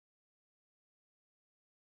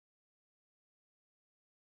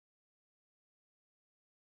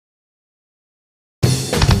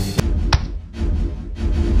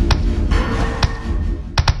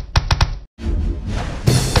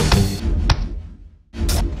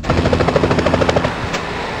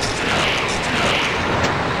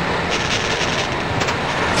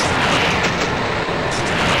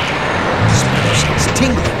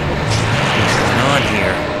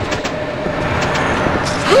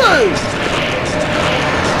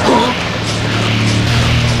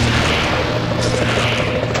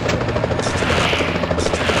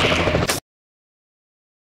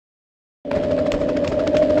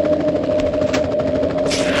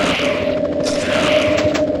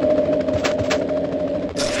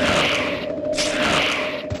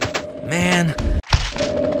Man.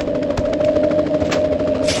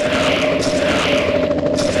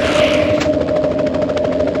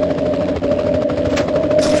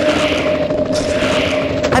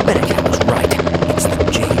 I bet Cat was right. It's the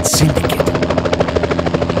Jade Syndicate.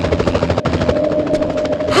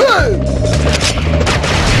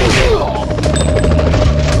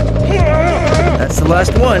 That's the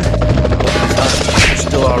last one. You're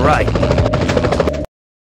still all right.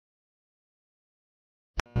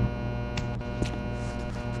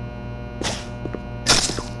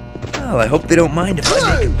 Well, I hope they don't mind if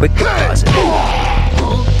I make a quick deposit.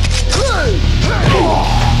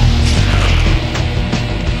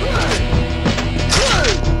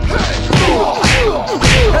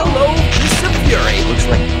 Hello, Fist of Fury.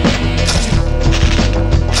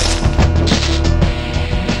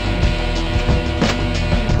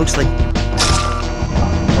 Looks like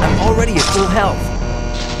I'm already at full health.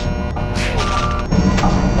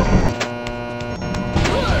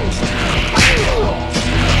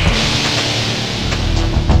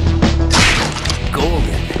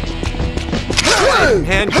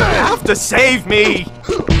 Spider-Man, you have to save me!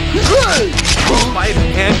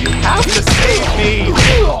 Spider-Man, you have to save me!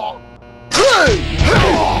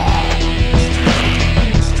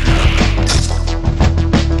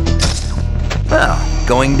 Well,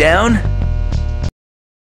 going down?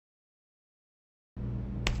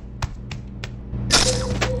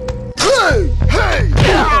 Oh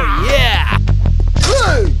yeah!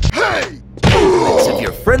 Except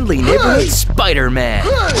your friendly neighborhood Spider-Man.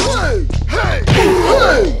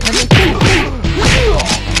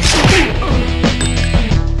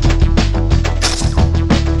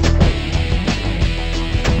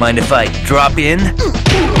 Mind if I drop in?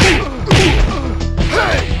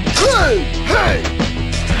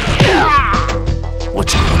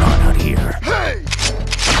 What's going on out here?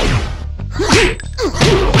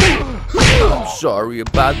 I'm sorry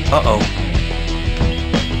about... Uh-oh.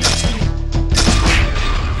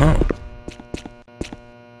 Huh.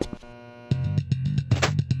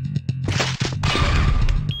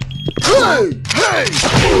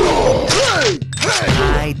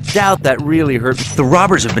 I doubt that really hurt. The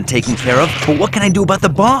robbers have been taken care of, but what can I do about the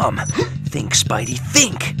bomb? Think, Spidey,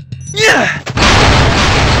 think! Yeah!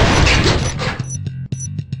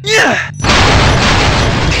 Yeah!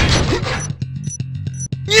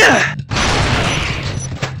 Yeah!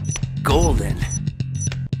 Golden.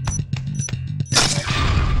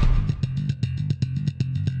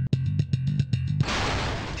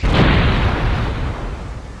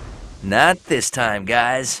 Not this time,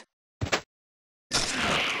 guys.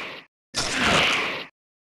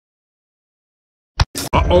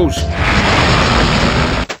 Uh-oh.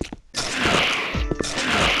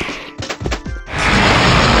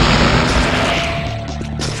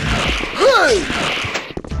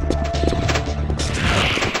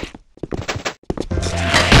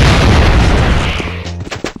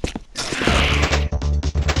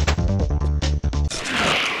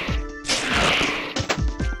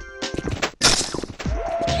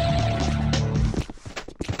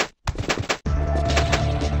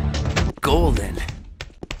 Golden.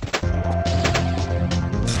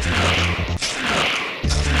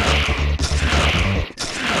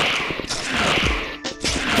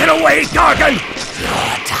 Get away, Gargan!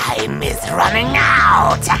 Your time is running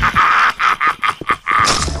out!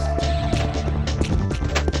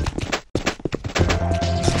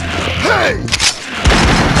 Hey!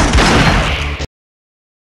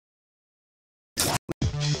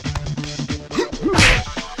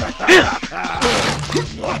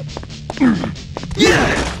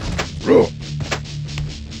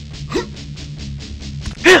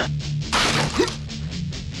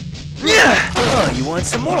 Oh, you want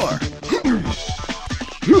some more?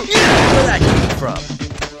 Where that came from?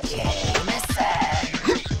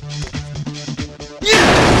 You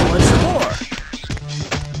want some more?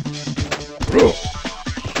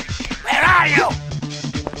 Where are you?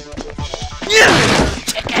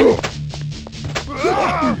 Chicken!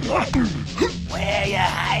 Where you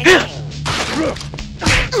hiding?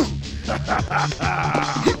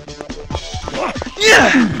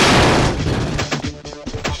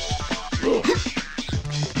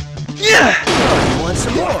 Oh, you want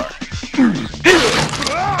some more?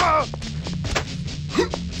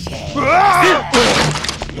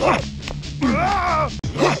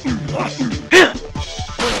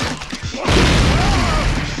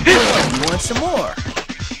 some more.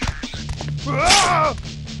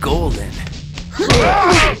 Golden.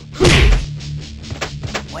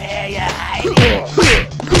 Where you hiding?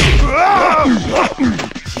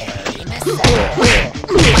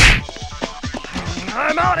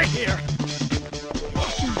 I'm out of here.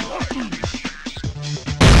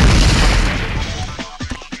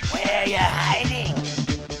 Where you hiding?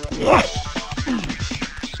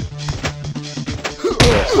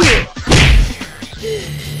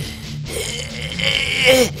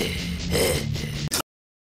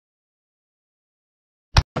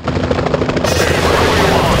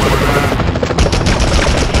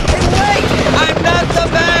 I'm not the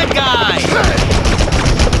bad guy!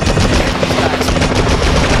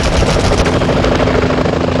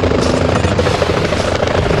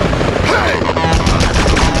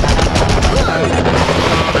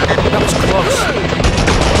 That was close.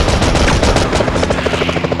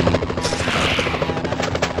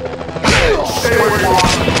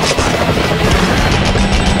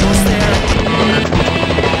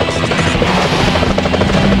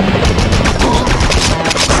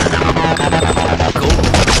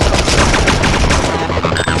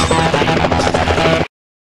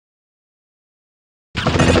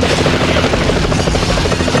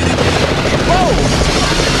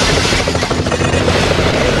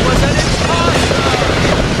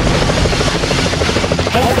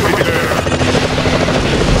 Almost there.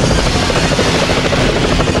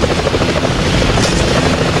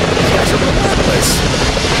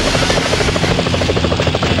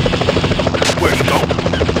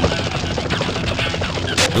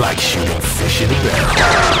 Like shooting fish in a barrel.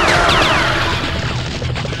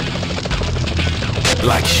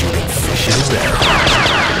 Like shooting fish in a barrel.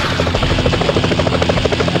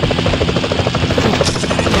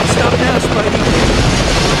 Don't stop now, Spidey.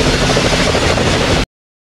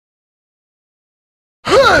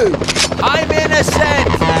 I'm innocent!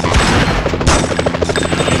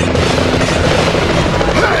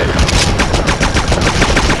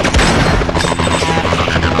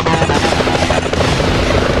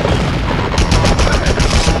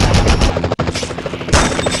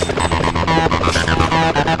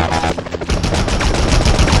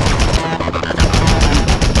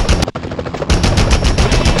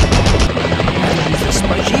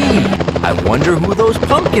 I wonder who those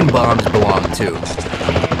pumpkin bombs belong to.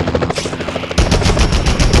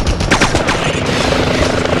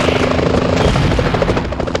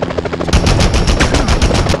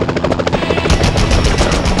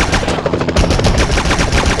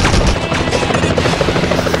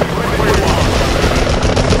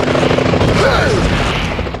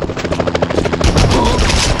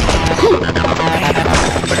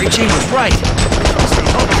 Mary Jane was right.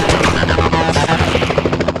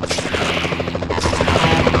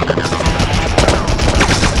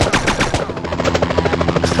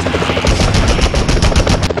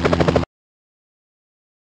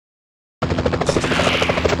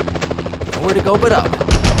 Nowhere to go but up.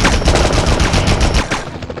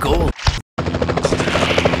 Gold.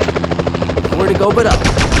 Nowhere to go but up.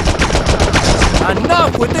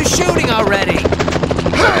 Enough with the shooting already!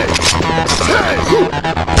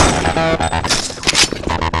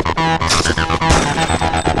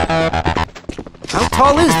 How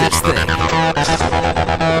tall is this thing?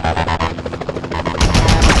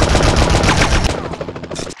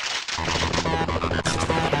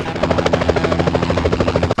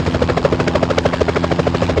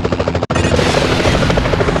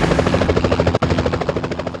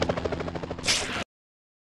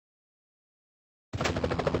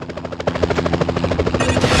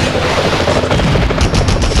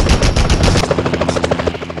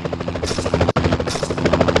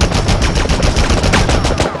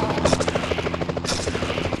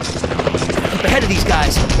 Ahead of these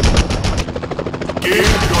guys. Give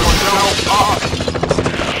yourself up.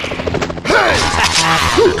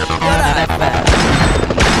 What a fat.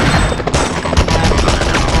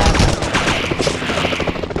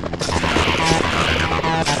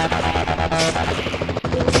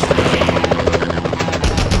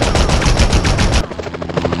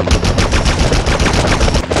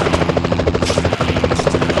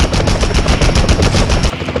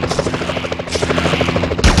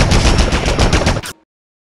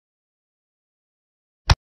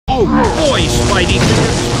 Oh boy, Spidey!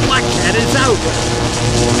 Black Cat is out!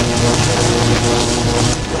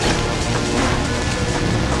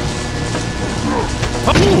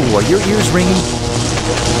 Ooh, are your ears ringing?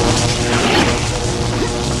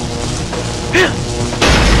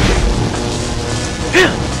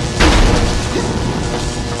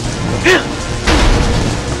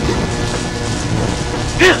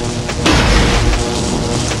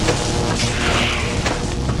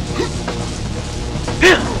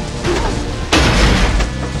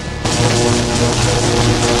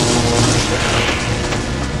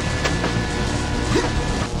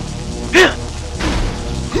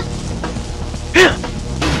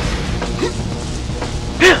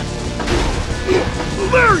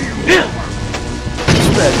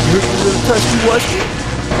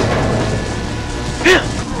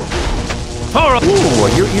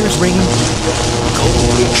 ears ringing?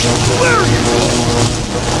 Where are you?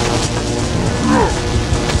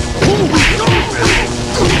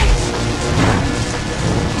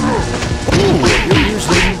 Ooh, your ears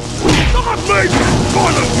ringing? Not making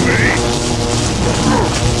fun of me!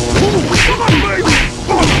 Not making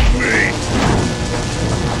fun of me!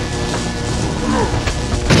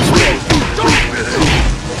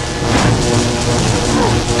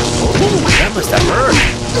 That must have hurt.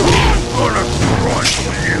 I'm gonna crush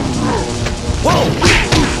you! Whoa!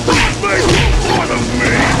 Not making fun of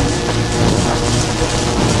me!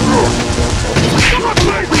 Not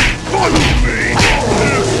making fun of me!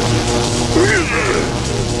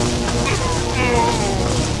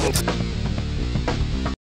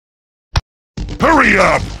 Hurry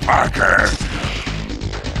up, Parker!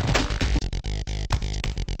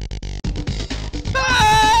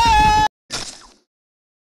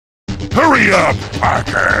 Hurry up,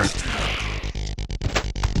 Parker!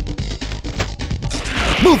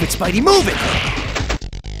 Move it, Spidey, move it!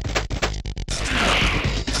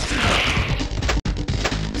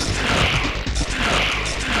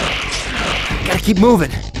 Gotta keep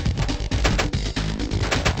moving.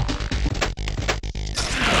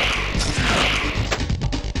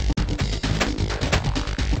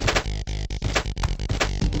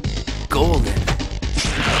 Golden.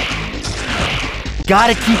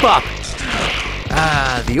 Gotta keep up.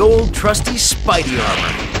 Ah, the old trusty Spidey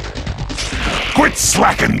armor. Quit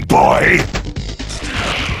slacking, boy!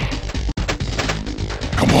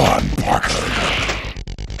 Come on, Parker.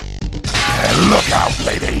 Look out,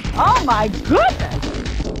 lady! Oh my goodness!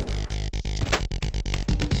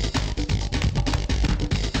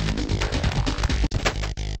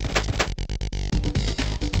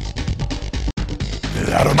 Get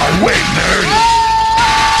out of my way, nerd!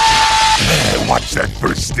 Watch that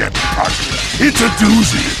first step, Parker. It's a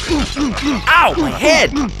doozy. Ow, my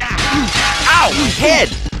head! Ow, my head!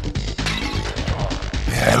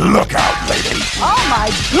 Look out, lady! Oh my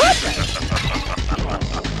goodness!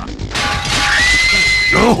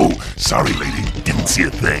 Oh, sorry, lady. Didn't see a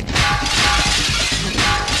thing.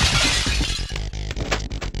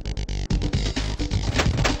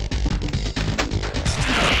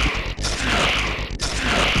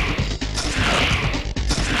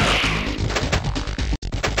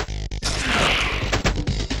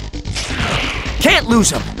 Can't lose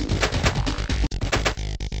him!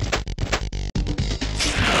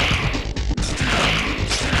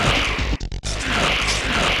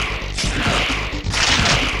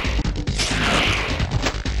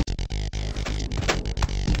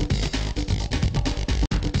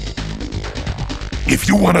 If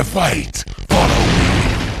you want to fight, follow me.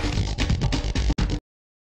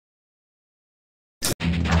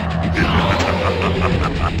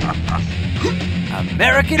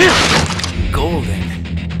 American Golden.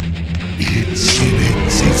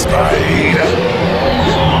 Itsy Spider.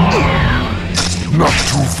 Not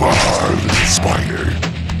too far, little spider.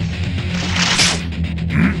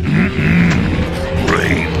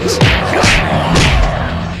 Brains.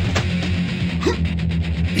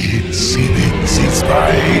 Itsy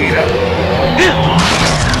Spider.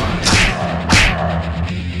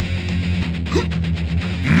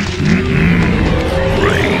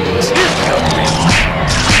 Brains.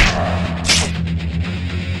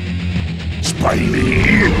 Spidey.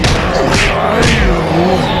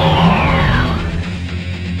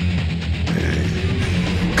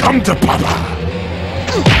 Come to Papa.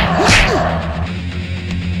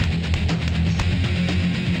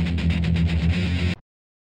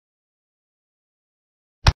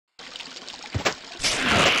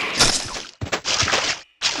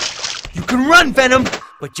 You can run, Venom,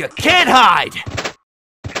 but you can't hide!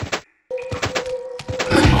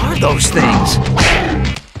 What are those things?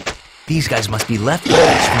 These guys must be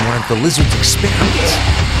leftovers from one of the lizard's experiments.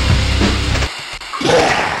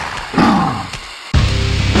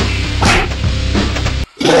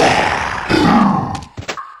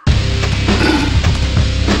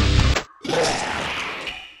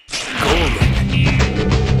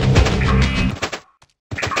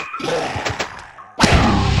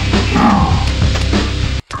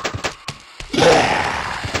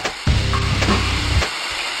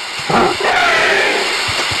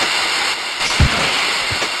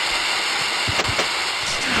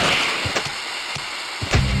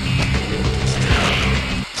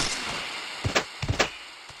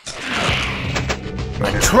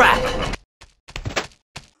 Trap!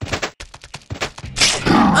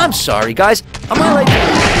 I'm sorry, guys. Am I late?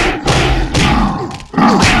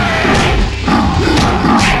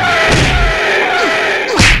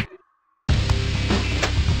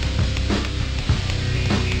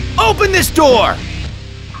 Open this door!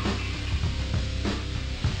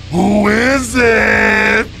 Who is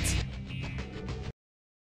it?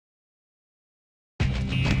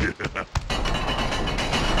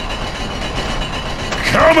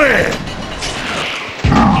 Come in!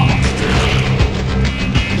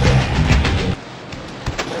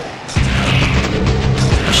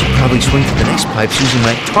 I should probably swing for the next pipes using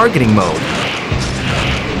my targeting mode.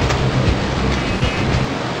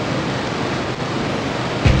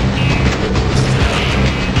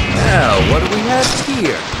 Now, what do we have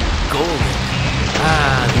here? Golden.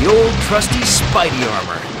 Ah, the old trusty Spidey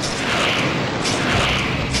armor.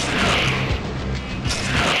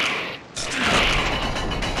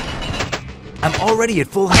 I'm already at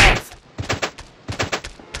full health.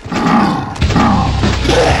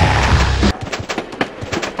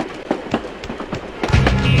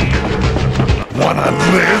 Wanna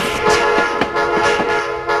lift?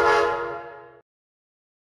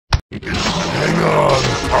 Hang on,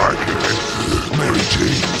 Parker. Mary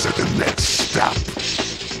Jane's at the next stop.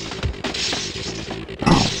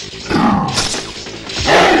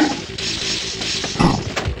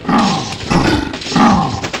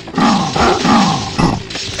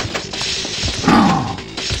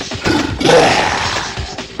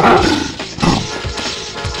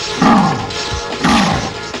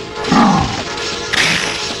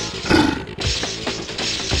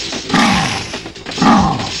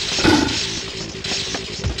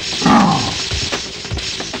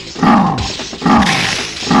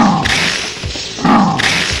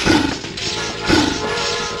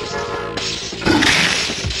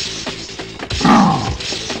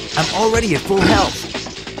 I'm already at full health.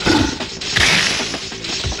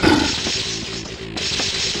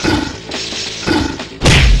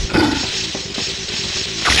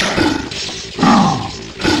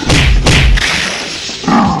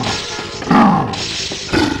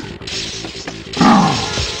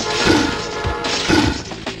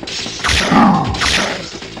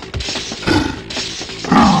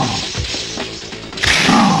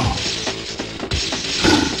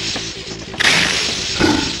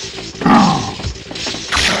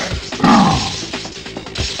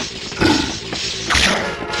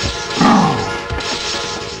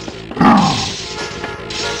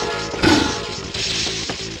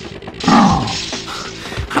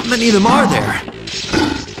 How many of them are there?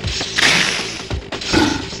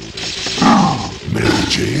 Mary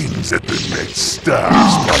Jane's at the next stop,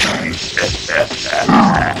 Spidey.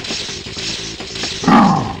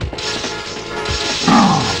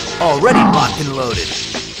 Already locked and loaded.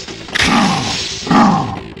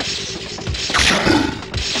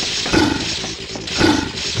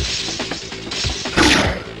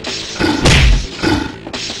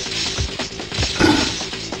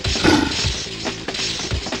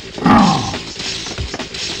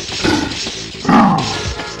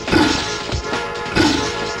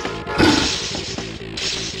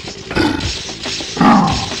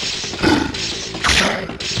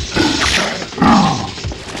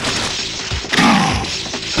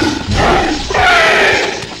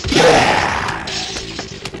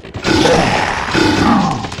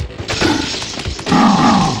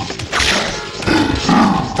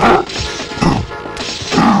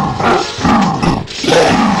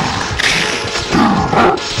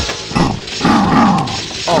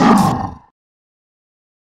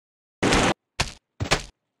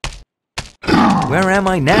 Where am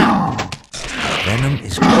I now? Venom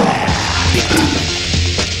is gone.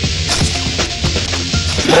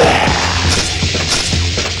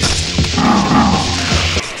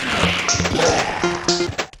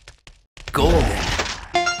 Golden.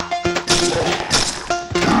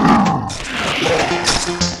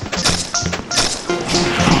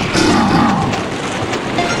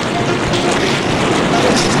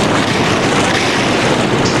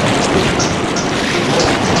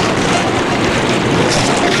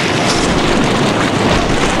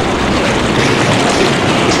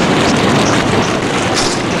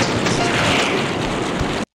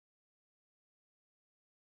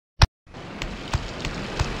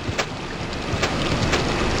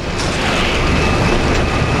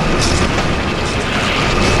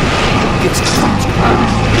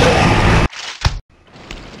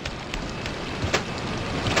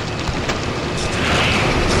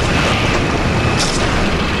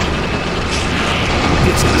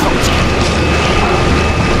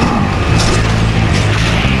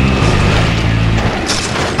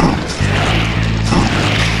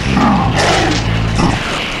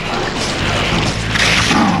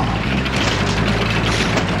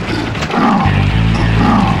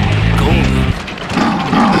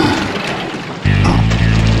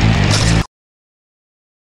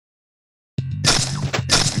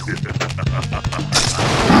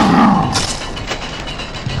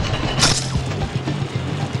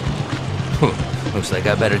 Looks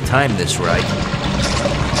like I better time this right.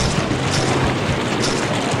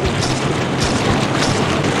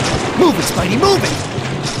 Move it, Spidey, move it!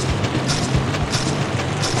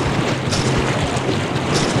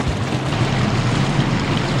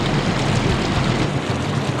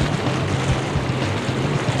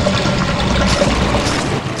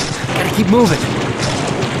 Gotta keep moving.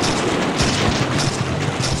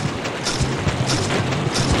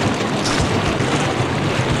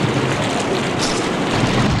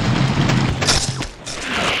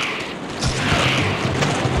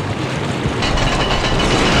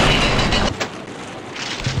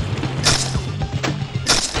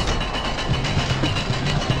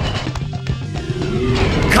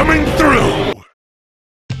 Coming through!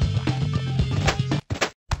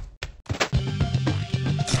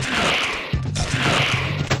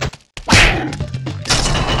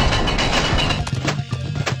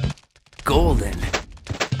 Golden.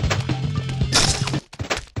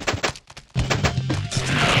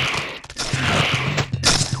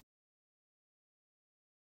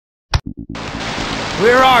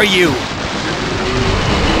 Where are you?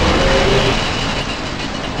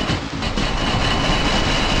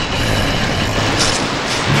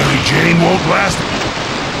 Mary Jane won't last.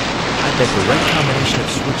 I bet the right combination of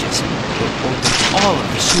switches will open all of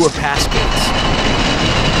the sewer pass gates.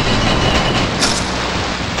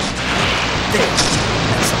 There.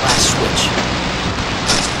 That's the last switch.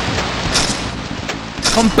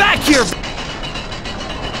 Come back here!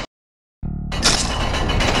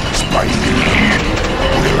 Spidey,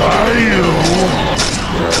 where are you?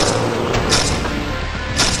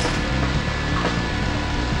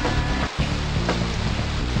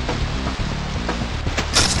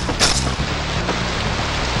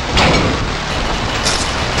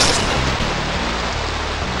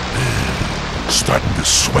 Starting to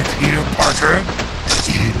sweat here, Parker?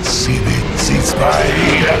 Itsy bitsy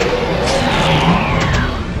spider.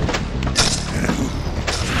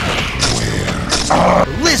 Where are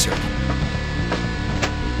Lizard!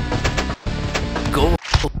 Gold.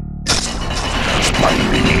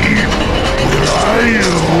 Spidey? Where are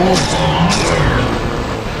you?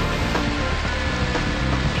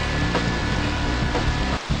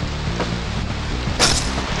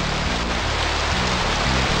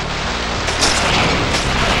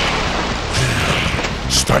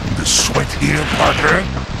 Starting to sweat here, Parker?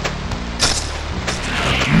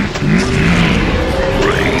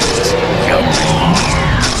 Great. Yummy.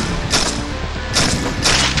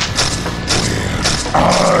 Where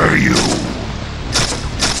are you?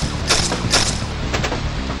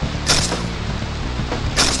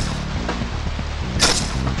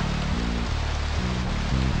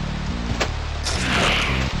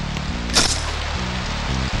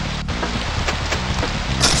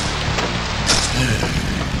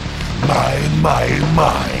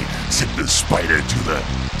 My, said the spider to the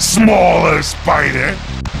smaller spider.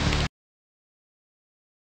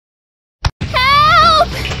 Help!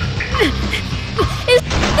 Is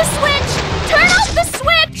the switch! Turn off the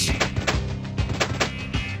switch!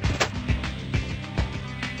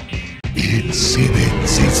 Itsy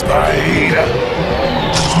bitsy spider.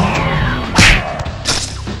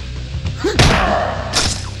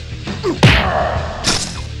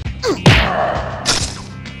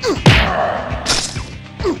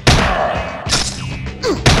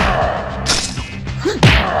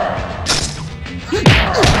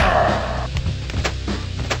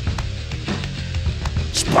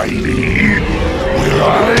 Spidey, where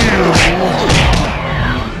are you?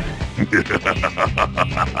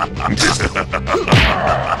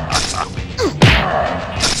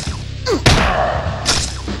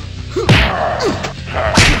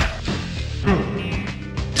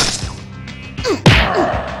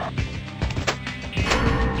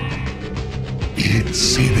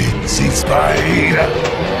 Itsy bitsy spider.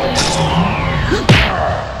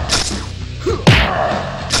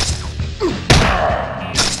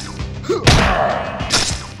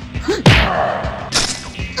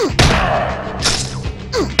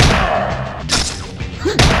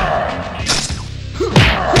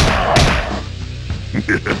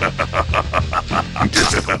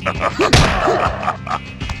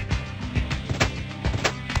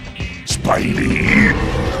 Spidey,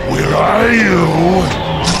 where are you?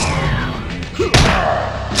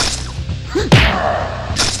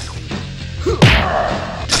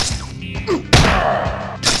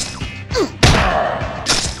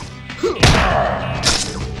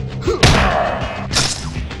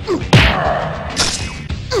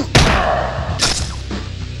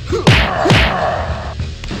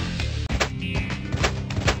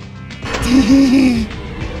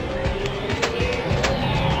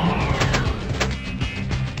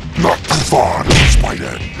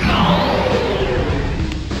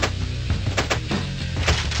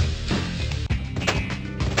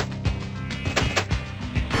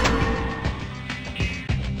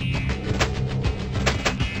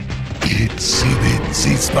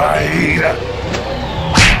 Spide.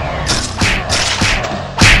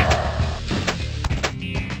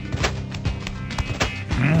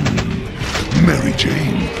 Mary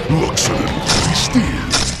Jane looks a little tasty.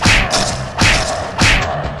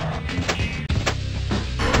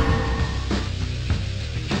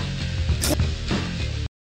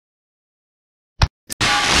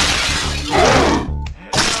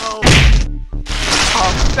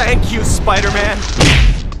 Thank you, Spider-Man.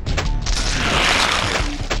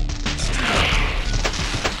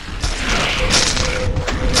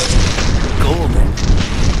 Golden.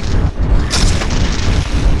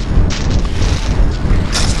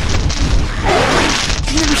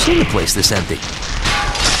 I've never seen a place this empty.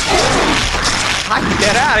 I can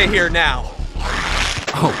get out of here now.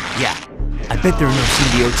 Oh, yeah. I bet there are no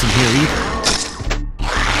symbiotes in here either.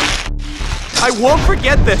 I won't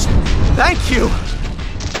forget this. Thank you.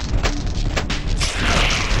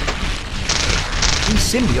 These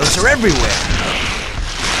symbiotes are everywhere.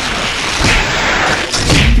 They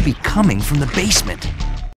seem to be coming from the basement.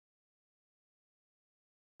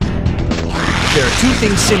 There are two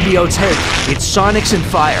things symbiotes hate. It's sonics and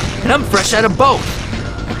fire, and I'm fresh out of both.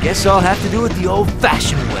 I guess I'll have to do it the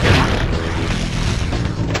old-fashioned way.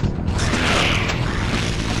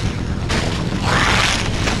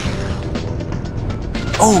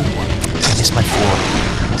 Oh, I missed my floor.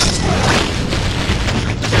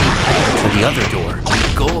 I gotta try the other door.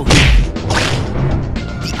 Gold.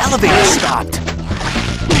 The elevator stopped.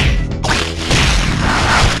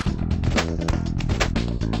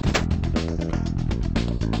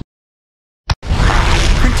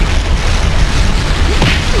 Printing.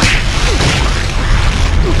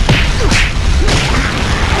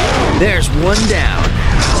 There's one down.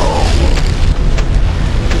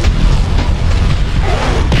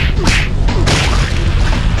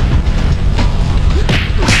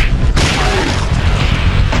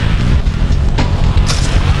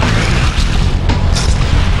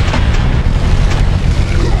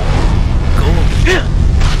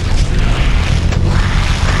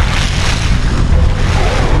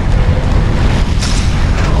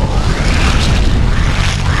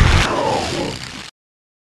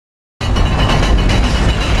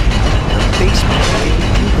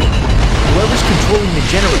 Whoever's controlling the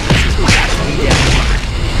generators is got to be down here.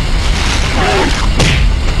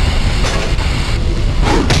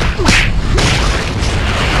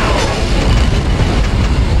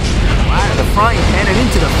 Out of the frying pan and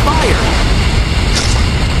into the fire.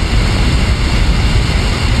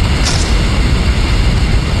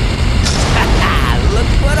 Look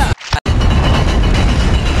what up.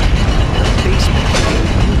 The basement.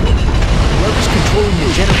 Whoever's controlling the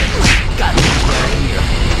generators has got to be down here.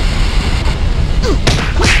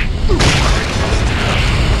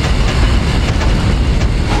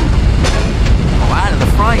 Out of the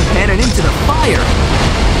frying pan and into the fire.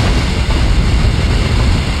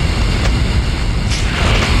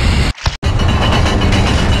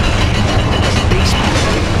 Basement.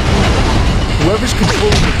 Whoever's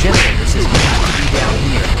controlling the generators has got to be down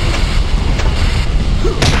here.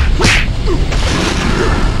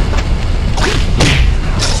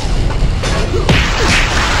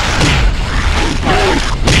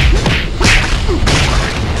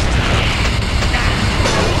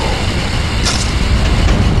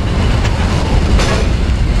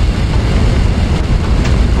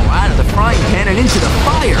 Out of the frying pan and into the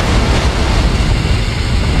fire.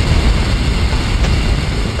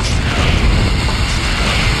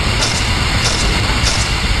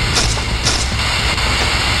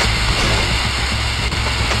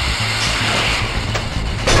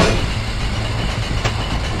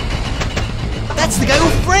 That's the guy who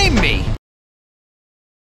framed me!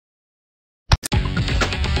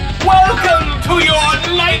 Welcome to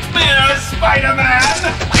your nightmare,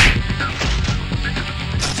 Spider-Man!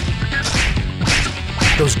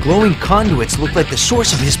 Those glowing conduits look like the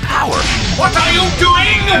source of his power. What are you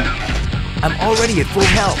doing? I'm already at full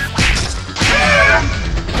health.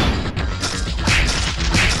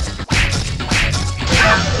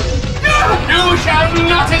 You shall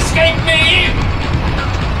not escape me!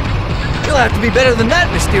 You'll have to be better than that,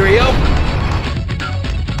 Mysterio.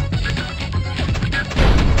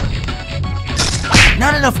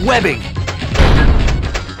 Not enough webbing.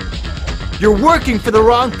 You're working for the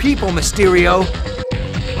wrong people, Mysterio.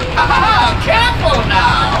 Careful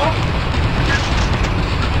now!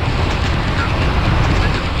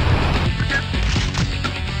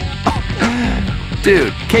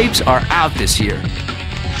 Dude, capes are out this year.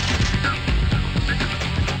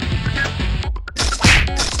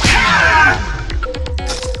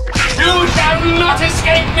 You shall not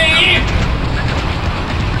escape me!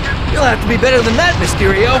 You'll have to be better than that,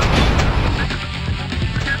 Mysterio.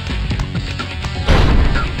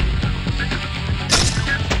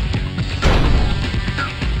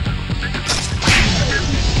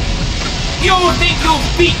 You think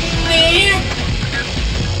you've beaten me?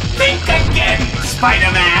 Think again,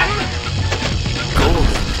 Spider-Man! Golden.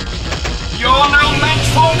 You're no match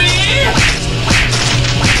for me!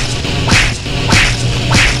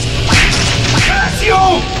 Curse you!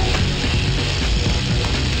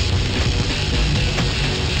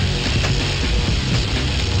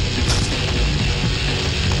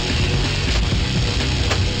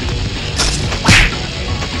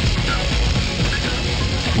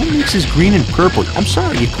 Who mixes green and purple? I'm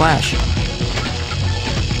sorry, you clash.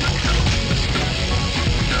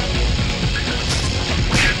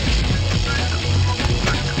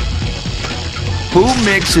 Who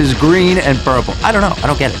mixes green and purple? I don't know. I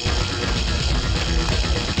don't get it.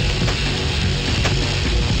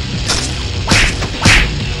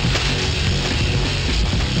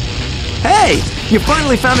 Hey! You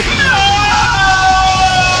finally found it.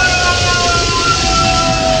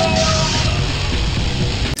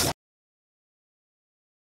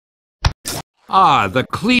 Ah, the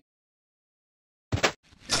clean.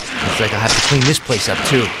 Looks like I'll have to clean this place up,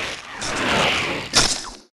 too.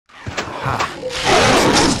 Ha.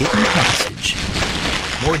 Hidden passage.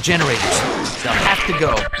 More generators. They'll have to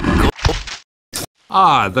go.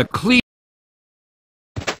 Ah, the clean.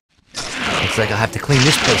 Looks like I'll have to clean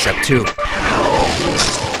this place up, too.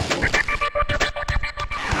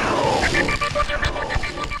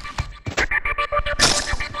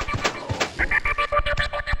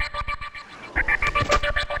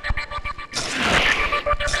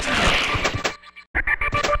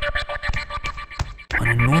 An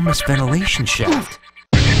enormous ventilation shaft.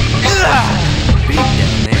 Big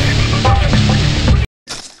down there.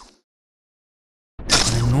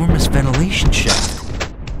 An enormous ventilation shaft.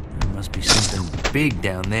 There must be something big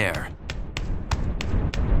down there.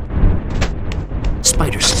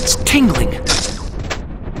 Spider sense tingling.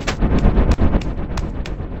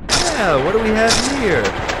 Yeah, what do we have here?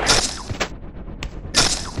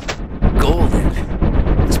 Golden.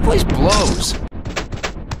 This place blows.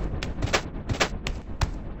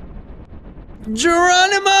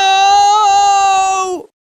 Geronimo!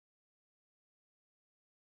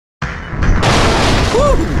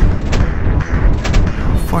 Woo!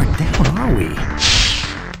 How far down are we?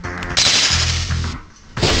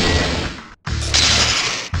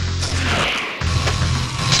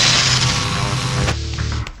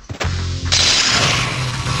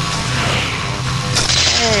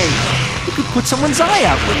 Hey, you could put someone's eye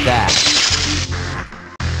out with that.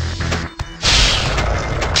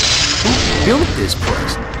 Who built this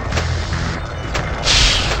place?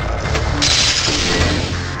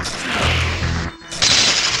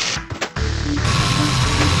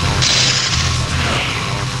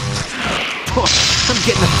 Oh, I'm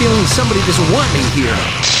getting the feeling somebody doesn't want me here.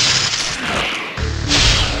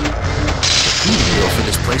 The heating bill for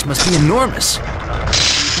this place must be enormous. And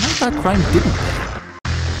I thought crime didn't pay.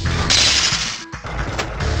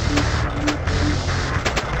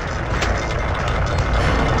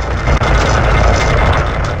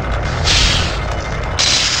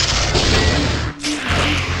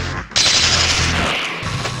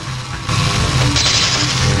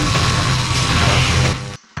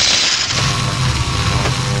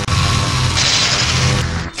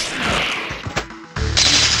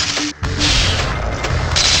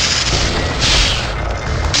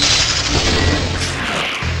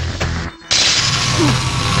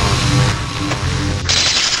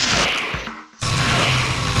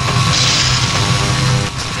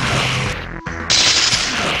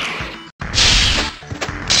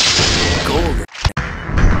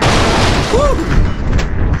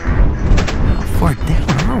 How far down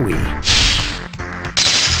are we?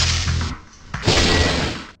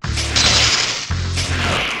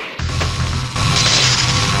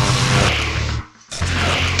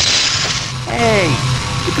 Hey,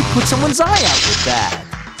 you could put someone's eye out with that.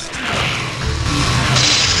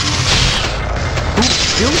 Who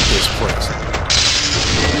built this place?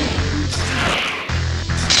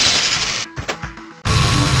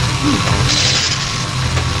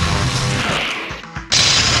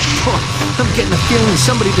 Oh, I'm getting the feeling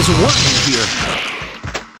somebody doesn't want me here.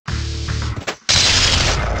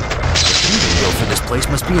 The heating bill for this place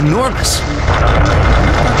must be enormous.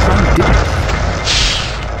 I'm doing it.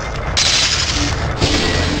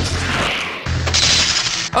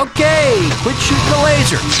 Okay, quit shooting the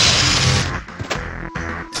lasers.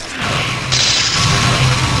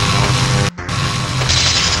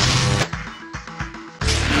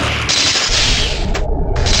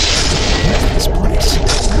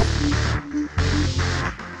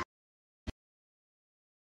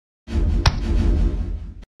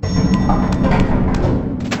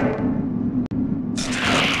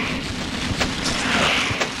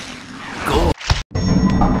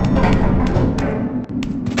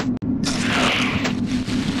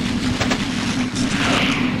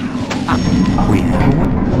 We have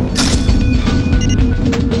one?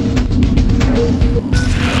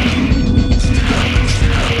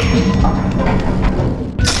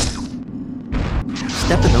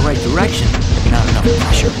 Step in the right direction, but not enough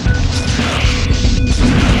pressure.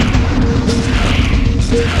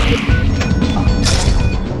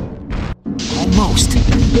 Almost.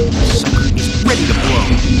 The sucker is ready to blow.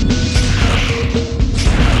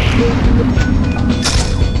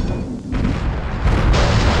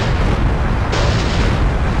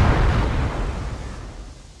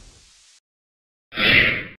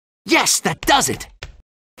 Yes, that does it!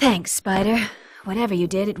 Thanks, Spider. Whatever you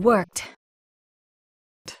did, it worked.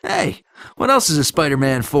 Hey, what else is a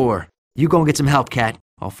Spider-Man for? You go and get some help, Cat.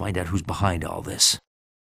 I'll find out who's behind all this.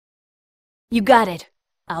 You got it.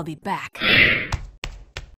 I'll be back.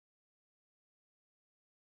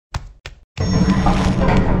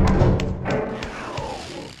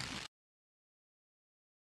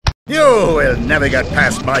 You will never get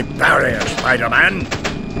past my barrier, Spider-Man!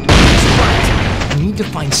 I need to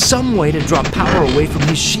find some way to draw power away from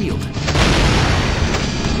his shield.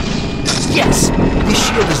 Yes! This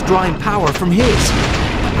shield is drawing power from his.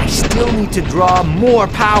 But I still need to draw more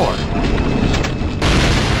power.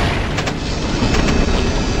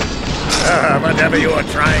 Whatever you are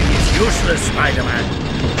trying is useless, Spider-Man.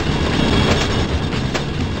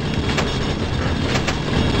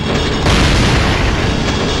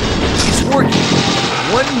 It's working.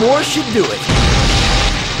 One more should do it.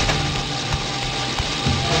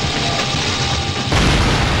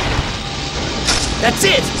 That's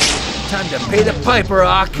it! Time to pay the piper,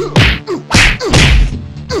 Ock.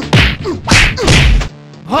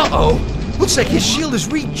 Uh-oh! Looks like his shield is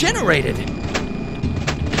regenerated.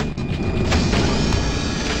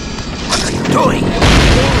 What are you doing?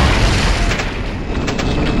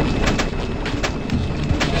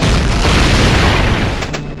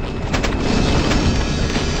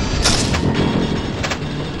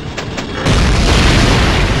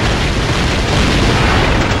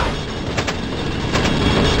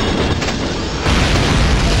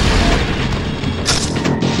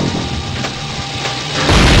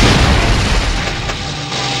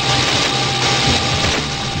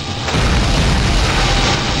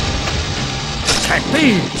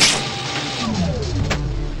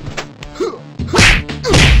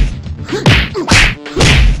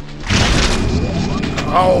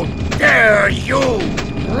 How dare you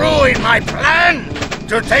ruin my plan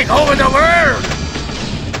to take over the world!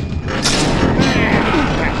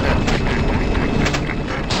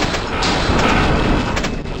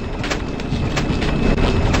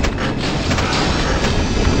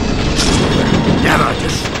 Never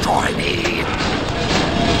destroy me!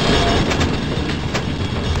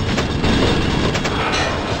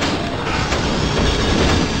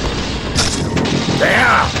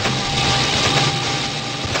 There!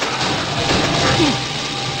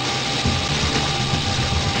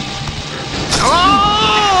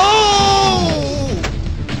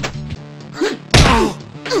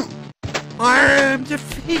 I am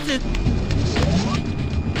defeated.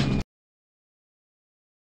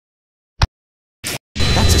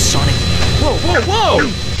 That's a Sonic. Whoa, whoa, whoa!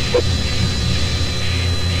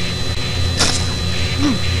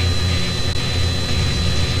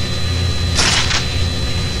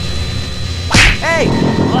 Hey!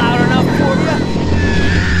 Loud enough for you?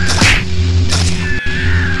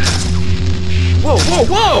 Whoa, whoa,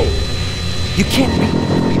 whoa! You can't beat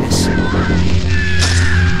this.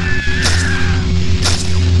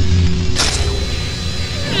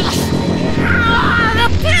 The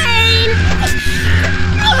pain!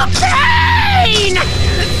 The pain!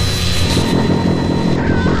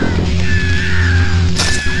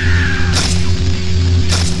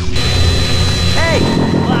 Hey!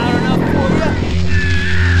 Loud enough for you?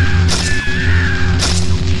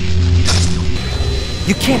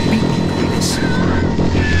 You can't beat me, Cletus.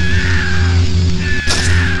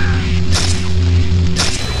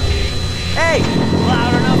 Hey!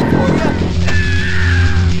 Loud enough for you?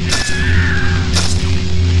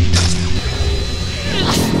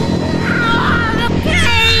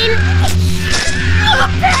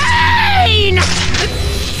 Pain!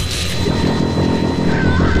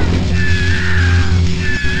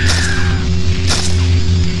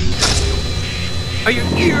 Are your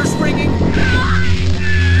ears ringing?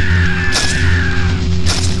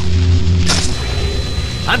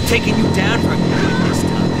 I'm taking you down for good this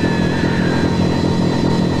time.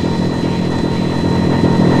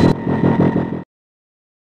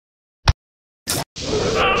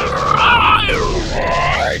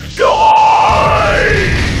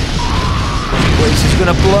 Place is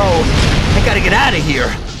gonna blow. I gotta get out of here.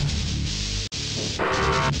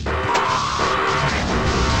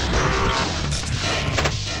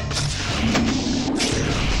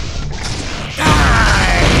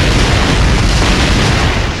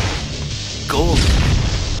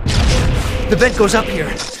 The vent goes up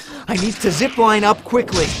here. I need to zip line up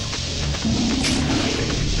quickly.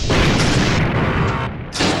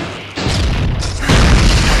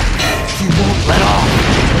 He won't let off.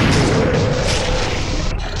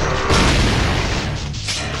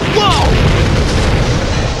 Whoa!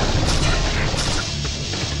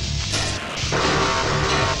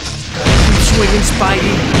 Keep swinging,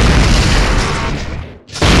 Spidey.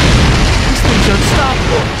 This thing's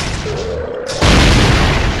unstoppable.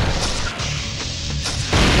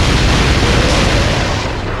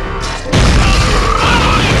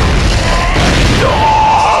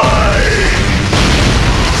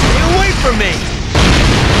 For me.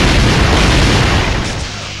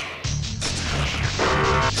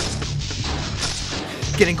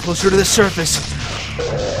 Getting closer to the surface.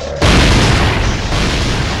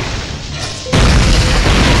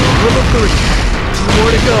 Level 3. 2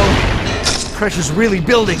 more to go. Pressure's really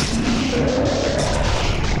building.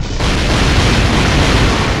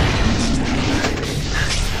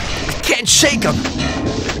 I can't shake him.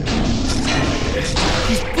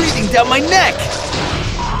 He's breathing down my neck.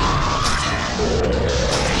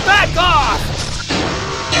 Back off!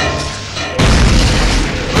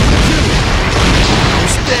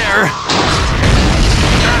 Almost there.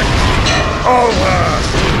 Not over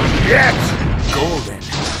yet. Golden.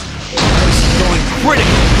 This is going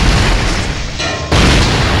critical.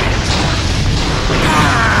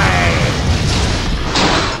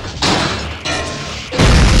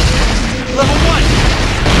 Level 1.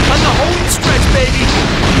 On the home stretch, baby.